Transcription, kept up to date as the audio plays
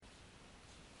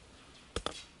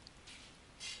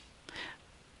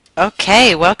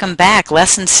Okay, welcome back.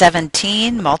 Lesson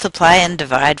 17, multiply and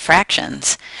divide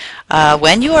fractions.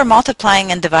 When you are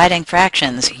multiplying and dividing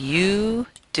fractions, you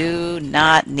do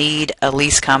not need a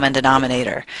least common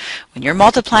denominator. When you're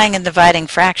multiplying and dividing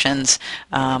fractions,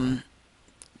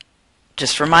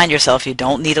 just remind yourself you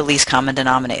don't need a least common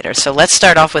denominator. So let's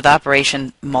start off with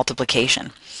operation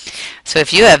multiplication. So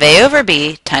if you have A over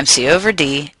B times C over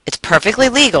D, it's perfectly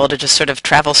legal to just sort of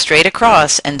travel straight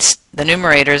across and the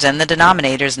numerators and the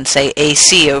denominators and say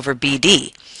AC over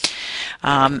BD.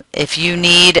 If you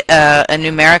need a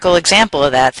numerical example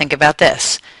of that, think about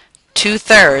this.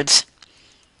 2/3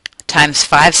 times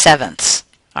 5/7.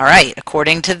 All right,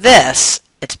 according to this,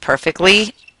 it's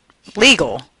perfectly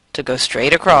legal to go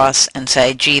straight across and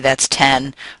say, gee, that's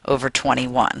 10 over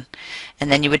 21. And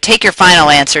then you would take your final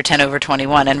answer, 10 over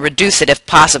 21, and reduce it if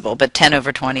possible, but 10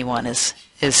 over 21 is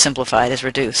simplified, is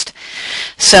reduced.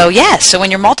 So yes, so when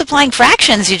you're multiplying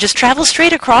fractions, you just travel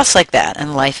straight across like that,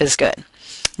 and life is good.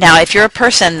 Now, if you're a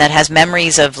person that has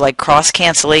memories of like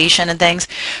cross-cancellation and things,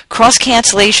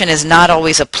 cross-cancellation is not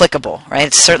always applicable, right?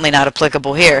 It's certainly not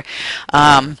applicable here.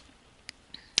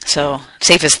 So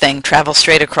safest thing, travel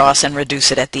straight across and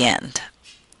reduce it at the end.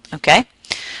 Okay?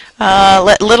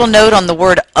 Little note on the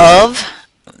word of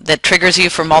that triggers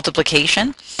you for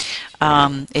multiplication.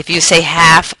 If you say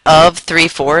half of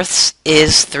 3/4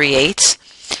 is 3/8,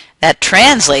 that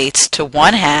translates to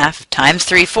 1/2 times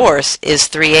 3/4 is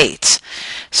 3/8.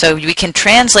 So we can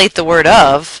translate the word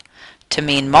of to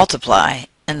mean multiply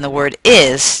and the word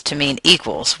is to mean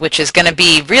equals, which is going to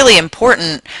be really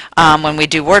important when we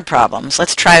do word problems.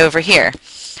 Let's try over here.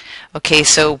 Okay,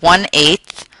 so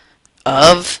 1/8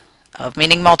 of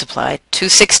meaning multiply,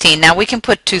 2/16. Now we can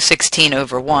put 2/16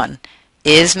 over 1.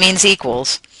 Is means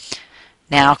equals.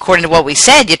 Now, according to what we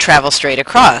said, you travel straight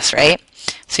across, right?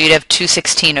 So you'd have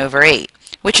 2/16 over 8,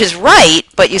 which is right,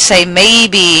 but you say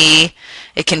maybe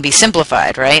it can be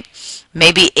simplified, right?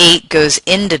 Maybe 8 goes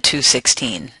into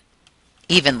 2/16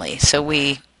 evenly, so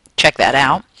we check that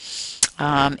out.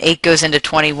 8 goes into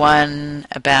 21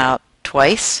 about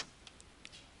twice,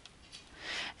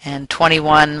 and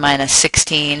 21 minus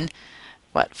 16,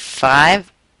 what,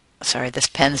 5? Sorry, this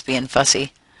pen's being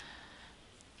fussy.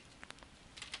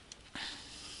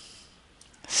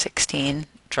 16,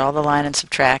 draw the line and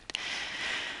subtract.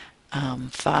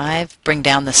 5, bring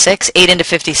down the 6. 8 into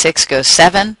 56 goes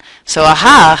 7. So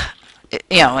aha,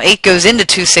 8 goes into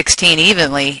 2/16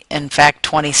 evenly, in fact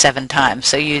 27 times.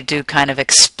 So you do kind of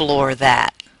explore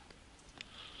that.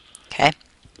 Okay.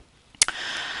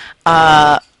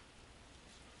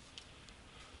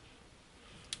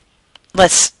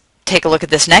 Let's take a look at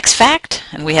this next fact,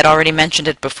 and we had already mentioned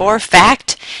it before.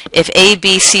 Fact, if A,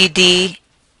 B, C, D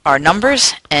are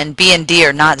numbers and B and D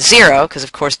are not 0, because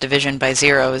of course division by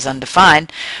 0 is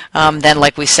undefined, then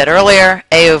like we said earlier,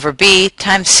 A over B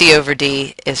times C over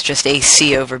D is just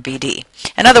AC over BD.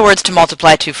 In other words, to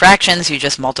multiply two fractions, you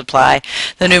just multiply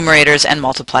the numerators and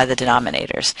multiply the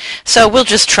denominators. So we'll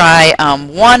just try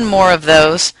one more of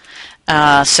those.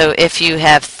 So if you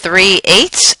have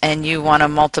 3/8 and you want to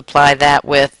multiply that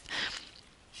with,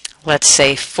 let's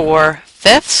say,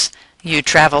 4/5, you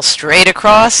travel straight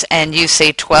across and you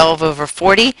say 12 over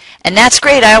 40, and that's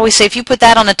great. I always say if you put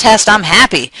that on a test, I'm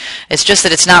happy. It's just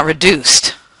that it's not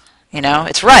reduced.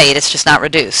 It's right, it's just not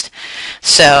reduced.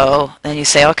 So then you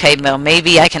say, okay, well,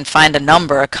 maybe I can find a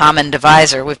number, a common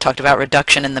divisor. We've talked about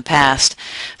reduction in the past.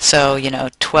 So,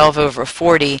 12 over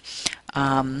 40,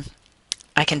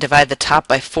 I can divide the top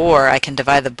by 4. I can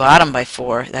divide the bottom by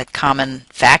 4, that common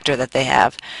factor that they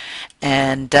have.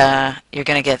 And you're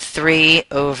going to get 3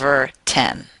 over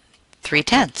 10.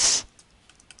 3/10.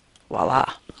 Voila.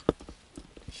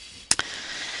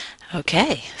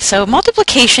 Okay, so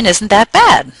multiplication isn't that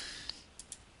bad.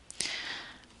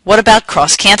 What about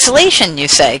cross-cancellation, you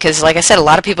say? Because like I said, a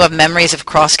lot of people have memories of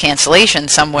cross-cancellation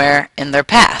somewhere in their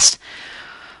past.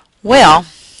 Well,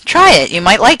 try it. You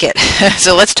might like it.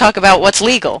 So let's talk about what's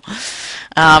legal.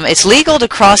 It's legal to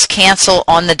cross-cancel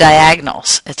on the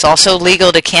diagonals. It's also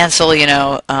legal to cancel,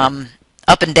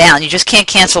 up and down. You just can't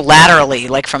cancel laterally,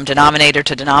 like from denominator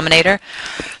to denominator.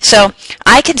 So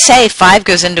I can say 5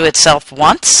 goes into itself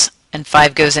once, and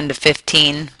 5 goes into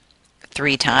 15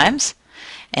 3 times.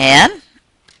 And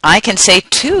I can say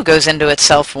 2 goes into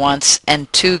itself once,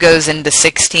 and 2 goes into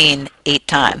 16 8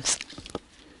 times.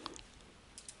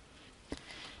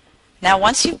 Now,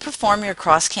 once you perform your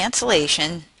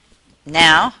cross-cancellation,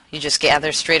 now you just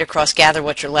gather straight across, gather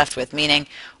what you're left with, meaning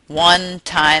 1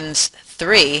 times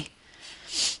 3.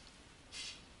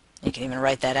 You can even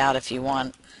write that out if you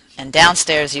want. And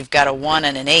downstairs you've got a 1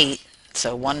 and an 8,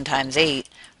 so 1 times 8.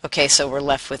 Okay, so we're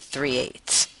left with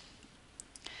 3/8.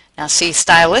 Now see,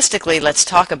 stylistically, let's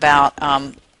talk about,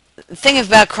 the thing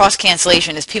about cross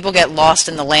cancellation is people get lost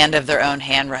in the land of their own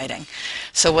handwriting.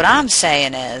 So what I'm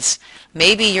saying is,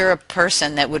 maybe you're a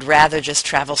person that would rather just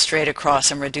travel straight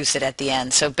across and reduce it at the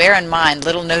end. So bear in mind,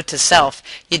 little note to self,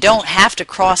 you don't have to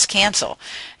cross cancel.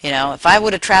 You know, if I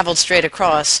would have traveled straight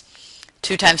across,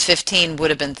 2 times 15 would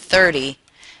have been 30,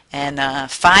 and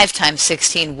 5 times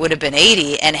 16 would have been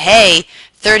 80, and hey,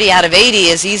 30 out of 80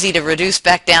 is easy to reduce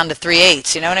back down to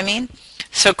 3/8, you know what I mean?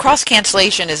 So cross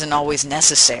cancellation isn't always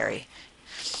necessary.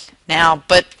 Now,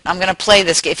 but I'm going to play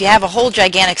this. If you have a whole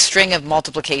gigantic string of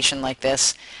multiplication like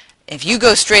this, if you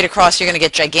go straight across, you're going to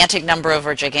get gigantic number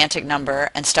over gigantic number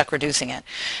and stuck reducing it.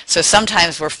 So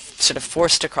sometimes we're sort of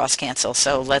forced to cross cancel.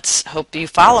 So let's hope you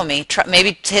follow me.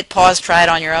 Maybe hit pause, try it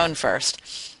on your own first.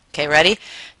 Okay, ready?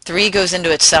 3 goes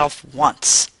into itself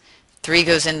once. 3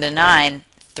 goes into 9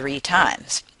 3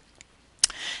 times.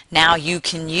 Now you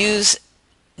can use,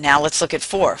 now let's look at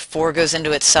 4. 4 goes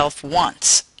into itself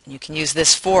once. You can use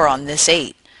this 4 on this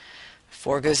 8.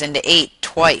 4 goes into 8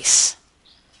 twice.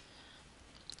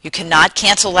 You cannot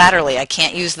cancel laterally. I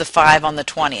can't use the 5 on the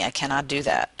 20. I cannot do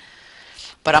that.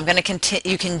 But I'm going to continue.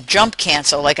 You can jump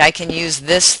cancel, like I can use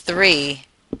this 3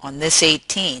 on this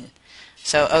 18.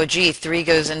 So, oh gee, 3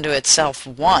 goes into itself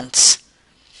once,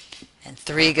 and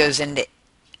 3 goes into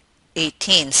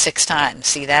 18 6 times.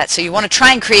 See that? So you want to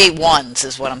try and create ones,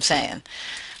 is what I'm saying,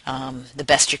 the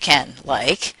best you can.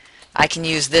 Like, I can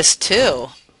use this 2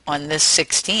 on this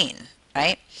 16,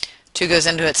 right? 2 goes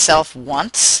into itself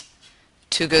once.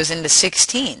 2 goes into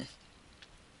 16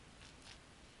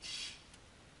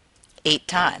 8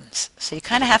 times. So you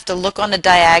kind of have to look on the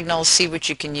diagonals, see what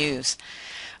you can use.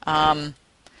 Now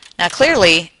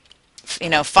clearly, you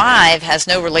know, 5 has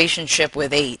no relationship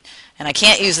with 8, and I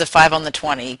can't use the 5 on the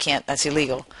 20. You can't. That's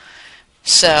illegal.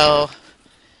 So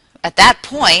at that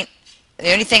point,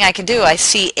 the only thing I can do, I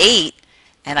see 8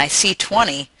 and I see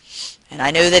 20. And I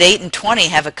know that 8 and 20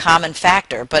 have a common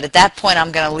factor, but at that point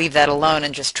I'm going to leave that alone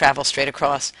and just travel straight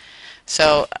across.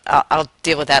 So I'll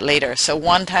deal with that later. So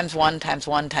 1 times 1 times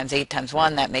 1 times 8 times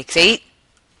 1, that makes 8.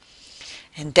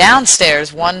 And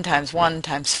downstairs, 1 times 1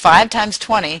 times 5 times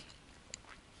 20.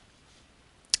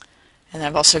 And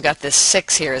I've also got this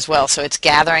 6 here as well, so it's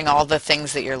gathering all the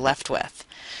things that you're left with.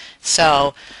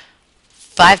 So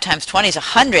 5 times 20 is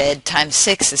 100, times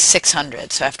 6 is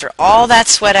 600. So after all that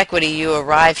sweat equity, you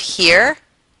arrive here,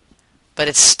 but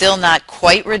it's still not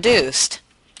quite reduced.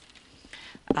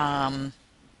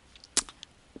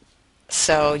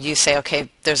 So you say, okay,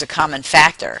 there's a common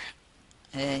factor.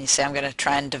 And you say, I'm going to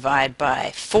try and divide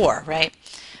by 4, right?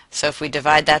 So if we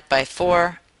divide that by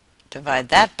 4, divide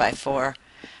that by 4,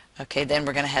 okay, then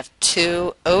we're going to have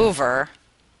 2 over.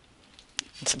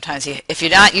 And sometimes, if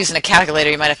you're not using a calculator,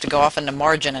 you might have to go off into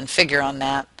margin and figure on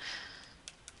that.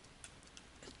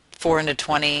 4 into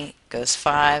 20 goes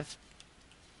 5.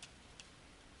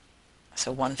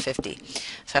 So 150.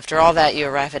 So after all that, you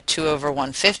arrive at 2 over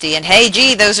 150. And hey,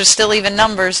 gee, those are still even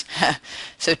numbers.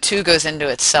 So 2 goes into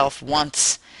itself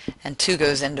once, and 2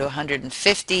 goes into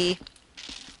 150.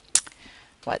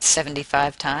 What,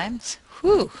 75 times?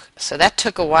 Whew. So that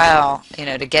took a while, you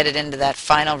know, to get it into that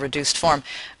final reduced form.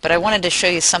 But I wanted to show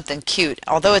you something cute.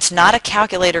 Although it's not a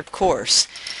calculator course,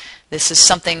 this is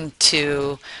something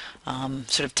to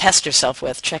sort of test yourself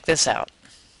with. Check this out.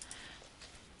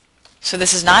 So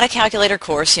this is not a calculator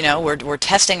course, you know, we're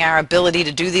testing our ability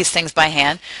to do these things by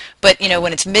hand. But, you know,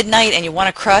 when it's midnight and you want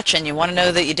to crutch and you want to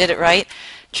know that you did it right,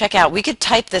 check out, we could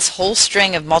type this whole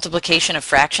string of multiplication of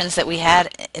fractions that we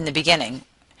had in the beginning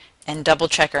and double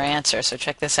check our answer. So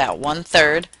check this out,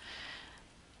 1/3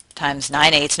 times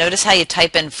 9/8. Notice how you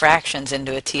type in fractions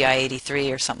into a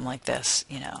TI-83 or something like this,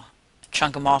 you know,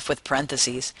 chunk them off with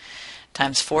parentheses,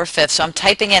 times 4/5. So I'm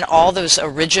typing in all those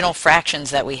original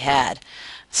fractions that we had.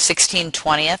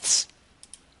 16/20.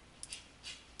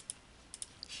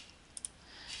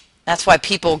 That's why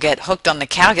people get hooked on the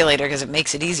calculator, because it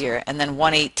makes it easier. And then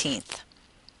 1/18.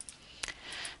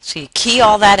 So you key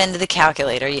all that into the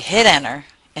calculator, you hit enter,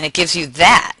 and it gives you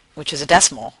that, which is a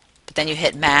decimal. But then you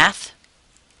hit math,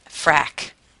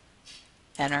 frac,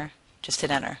 enter, just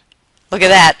hit enter. Look at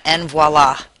that, and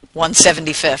voila,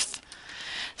 1/75.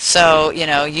 So, you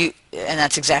know, and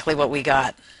that's exactly what we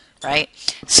got. Right?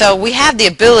 So we have the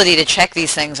ability to check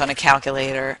these things on a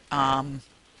calculator,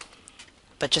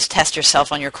 but just test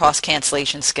yourself on your cross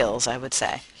cancellation skills, I would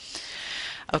say.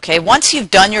 Okay, once you've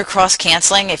done your cross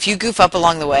canceling, if you goof up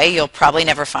along the way, you'll probably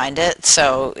never find it.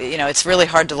 So, you know, it's really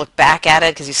hard to look back at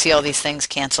it because you see all these things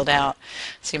canceled out.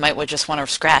 So you might just want to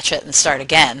scratch it and start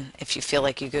again if you feel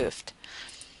like you goofed.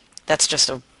 That's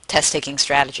just a test-taking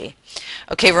strategy.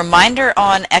 Okay, reminder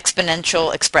on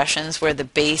exponential expressions where the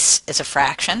base is a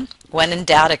fraction. When in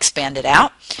doubt, expand it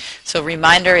out. So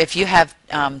reminder, if you have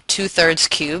 2/3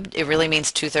 cubed, it really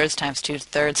means 2/3 times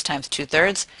 2/3 times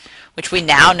 2/3, which we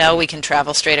now know we can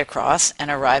travel straight across and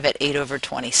arrive at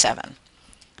 8/27.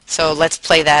 So let's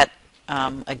play that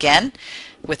again.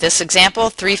 With this example,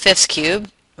 3/5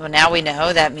 cubed, well, now we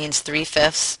know that means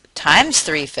 3/5 times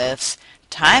 3/5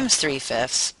 times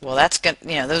 3/5. Well, that's good.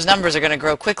 Those numbers are going to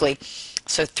grow quickly.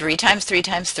 So 3 times 3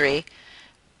 times 3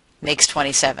 makes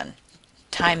 27.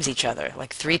 Times each other.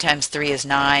 Like 3 times 3 is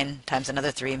 9, times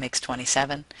another 3 makes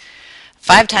 27.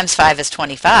 5 times 5 is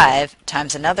 25,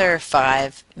 times another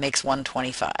 5 makes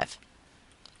 125.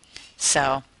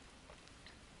 So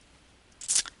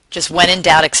just when in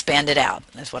doubt, expand it out,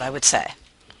 is what I would say.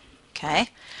 Okay.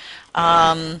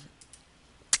 The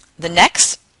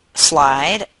next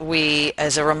slide,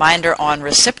 as a reminder on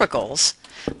reciprocals.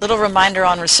 Little reminder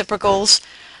on reciprocals.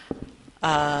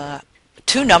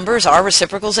 Two numbers are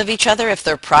reciprocals of each other if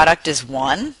their product is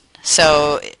 1.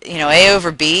 So, A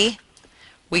over B,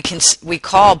 we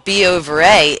call B over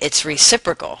A its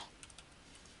reciprocal.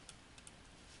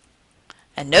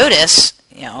 And notice,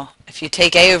 if you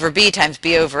take A over B times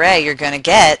B over A, you're going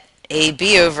to get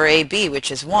AB over AB,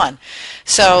 which is 1.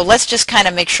 So let's just kind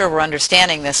of make sure we're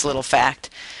understanding this little fact.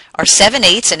 Are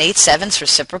 7/8 and 8/7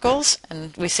 reciprocals?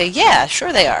 And we say, yeah,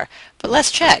 sure they are. But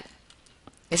let's check.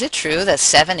 Is it true that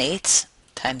 7/8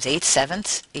 times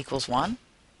 8/7 equals 1?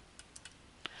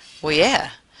 Well,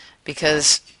 yeah,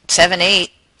 because 7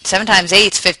 times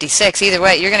 8 is 56. Either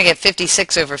way, you're going to get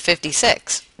 56 over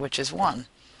 56, which is 1.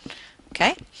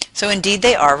 Okay? So indeed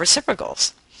they are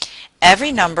reciprocals.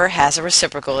 Every number has a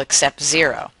reciprocal except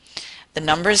 0. The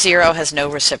number 0 has no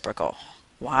reciprocal.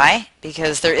 Why?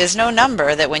 Because there is no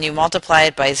number that when you multiply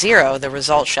it by 0, the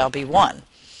result shall be 1.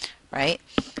 Right?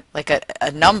 Like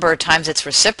a number times its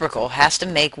reciprocal has to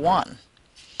make 1.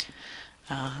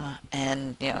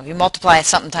 And if you multiply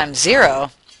something times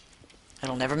 0,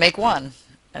 it'll never make 1.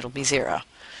 It'll be 0.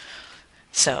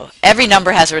 So every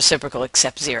number has a reciprocal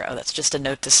except 0. That's just a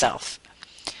note to self.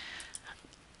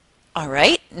 All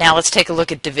right, now let's take a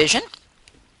look at division.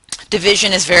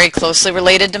 Division is very closely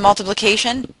related to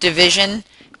multiplication. Division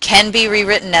can be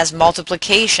rewritten as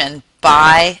multiplication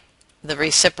by the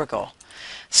reciprocal.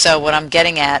 So what I'm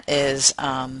getting at is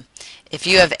if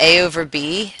you have A over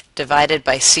B divided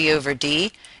by C over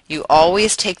D, you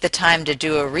always take the time to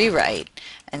do a rewrite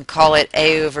and call it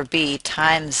A over B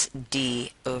times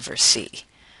D over C.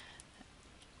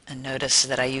 And notice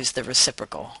that I use the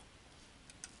reciprocal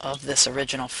of this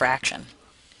original fraction.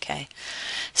 Okay,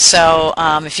 so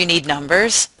if you need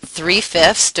numbers,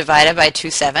 3/5 divided by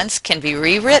 2/7 can be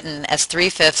rewritten as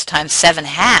 3/5 times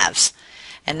 7/2.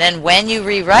 And then when you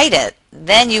rewrite it,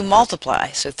 then you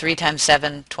multiply. So 3 times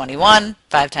 7, 21.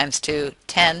 5 times 2,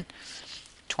 10.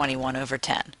 21 over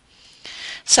 10.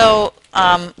 So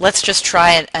let's just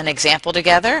try an example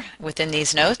together within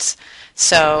these notes.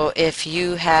 So if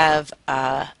you have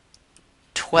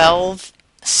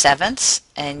 12/7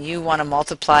 and you want to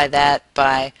multiply that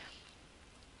by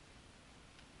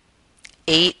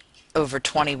 8 over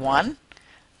 21,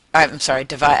 I'm sorry,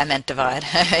 divide. I meant divide.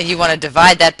 You want to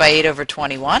divide that by 8 over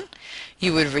 21.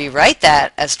 You would rewrite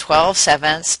that as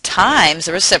 12/7 times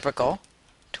the reciprocal,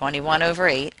 21 over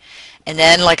 8. And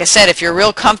then, like I said, if you're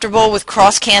real comfortable with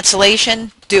cross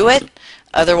cancellation, do it.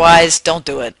 Otherwise, don't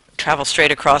do it. Travel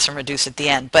straight across and reduce at the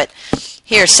end. But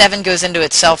here, 7 goes into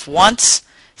itself once.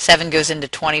 7 goes into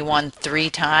 21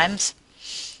 3 times.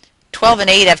 12 and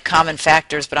 8 have common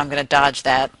factors, but I'm going to dodge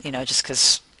that, just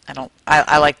because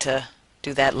I like to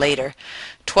do that later.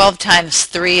 12 times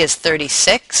 3 is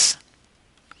 36.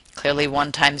 Clearly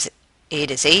 1 times 8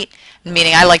 is 8,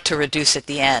 meaning I like to reduce at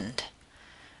the end.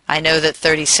 I know that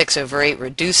 36 over 8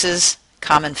 reduces,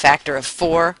 common factor of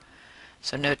 4.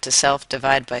 So note to self,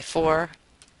 divide by 4,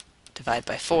 divide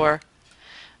by 4.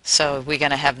 So we're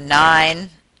going to have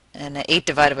 9, and 8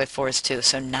 divided by 4 is 2,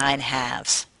 so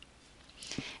 9/2.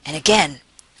 And again,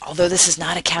 although this is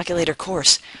not a calculator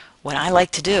course, what I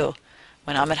like to do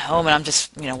when I'm at home and I'm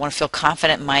just, want to feel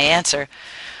confident in my answer,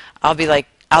 I'll be like,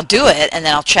 I'll do it and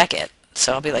then I'll check it.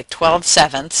 So I'll be like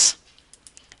 12/7,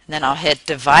 and then I'll hit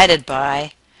divided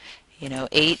by,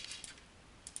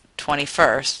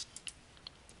 8/21,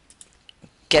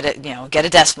 get it, get a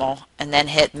decimal, and then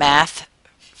hit math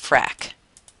frac.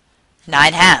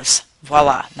 9/2.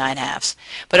 Voila, 9/2.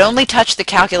 But only touch the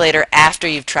calculator after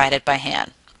you've tried it by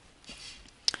hand.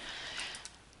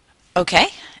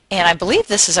 Okay, and I believe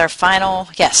this is our final,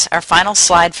 our final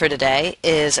slide for today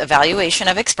is evaluation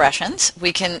of expressions.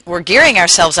 We're gearing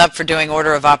ourselves up for doing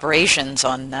order of operations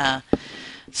on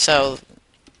So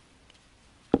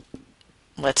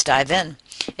let's dive in.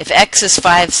 If x is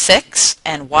 5/6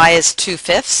 and y is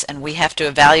 2/5 and we have to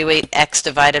evaluate x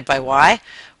divided by y,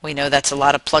 we know that's a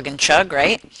lot of plug and chug,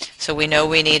 right? So we know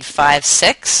we need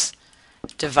 5/6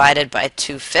 divided by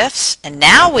 2/5, and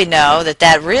now we know that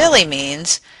that really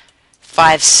means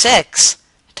 5/6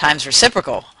 times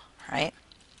reciprocal, right?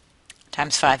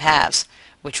 Times 5/2,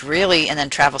 which really, and then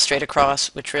travel straight across,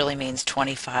 which really means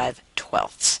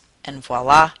 25/12. And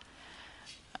voila.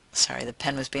 Sorry, the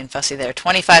pen was being fussy there.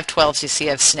 25/12, you see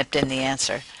I've snipped in the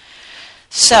answer.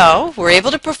 So we're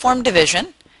able to perform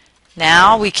division.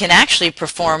 Now we can actually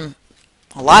perform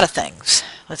a lot of things.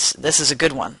 This is a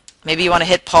good one. Maybe you want to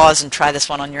hit pause and try this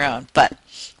one on your own, but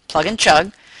plug and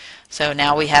chug. So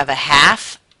now we have a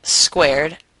half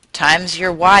squared times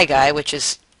your y guy, which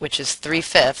is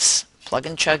 3/5, plug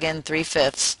and chug in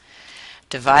 3/5,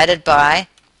 divided by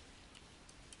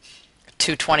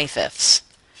 2 25ths.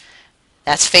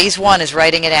 That's phase one, is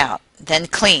writing it out. Then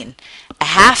clean. A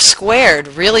half squared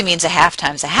really means a half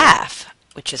times a half,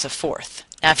 which is a fourth.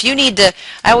 Now if you need to,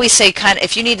 I always say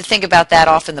if you need to think about that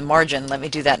off in the margin, let me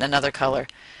do that in another color.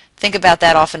 Think about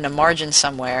that off in the margin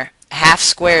somewhere. A half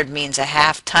squared means a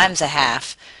half times a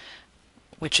half,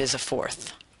 which is a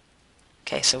fourth.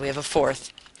 Okay, so we have a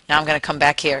fourth. Now I'm going to come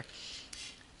back here.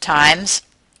 Times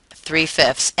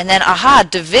 3/5. And then, aha,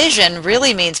 division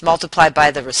really means multiply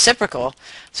by the reciprocal.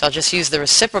 So I'll just use the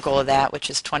reciprocal of that, which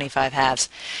is 25/2.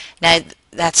 Now,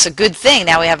 that's a good thing.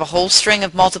 Now we have a whole string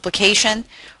of multiplication.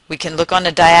 We can look on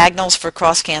the diagonals for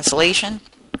cross cancellation.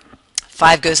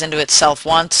 5 goes into itself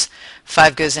once.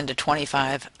 5 goes into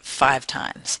 25 5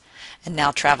 times. And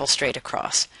now travel straight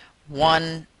across.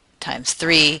 1 times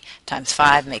 3 times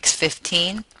 5 makes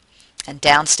 15. And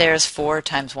downstairs, 4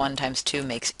 times 1 times 2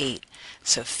 makes 8.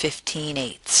 So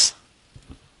 15/8.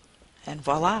 And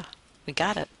voila, we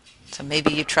got it. So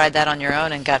maybe you tried that on your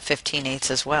own and got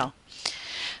 15/8 as well.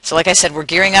 So like I said, we're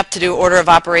gearing up to do order of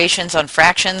operations on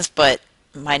fractions, but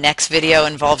my next video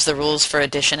involves the rules for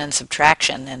addition and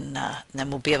subtraction, and then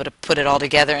we'll be able to put it all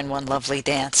together in one lovely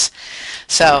dance.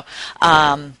 So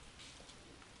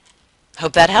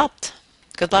hope that helped.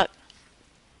 Good luck.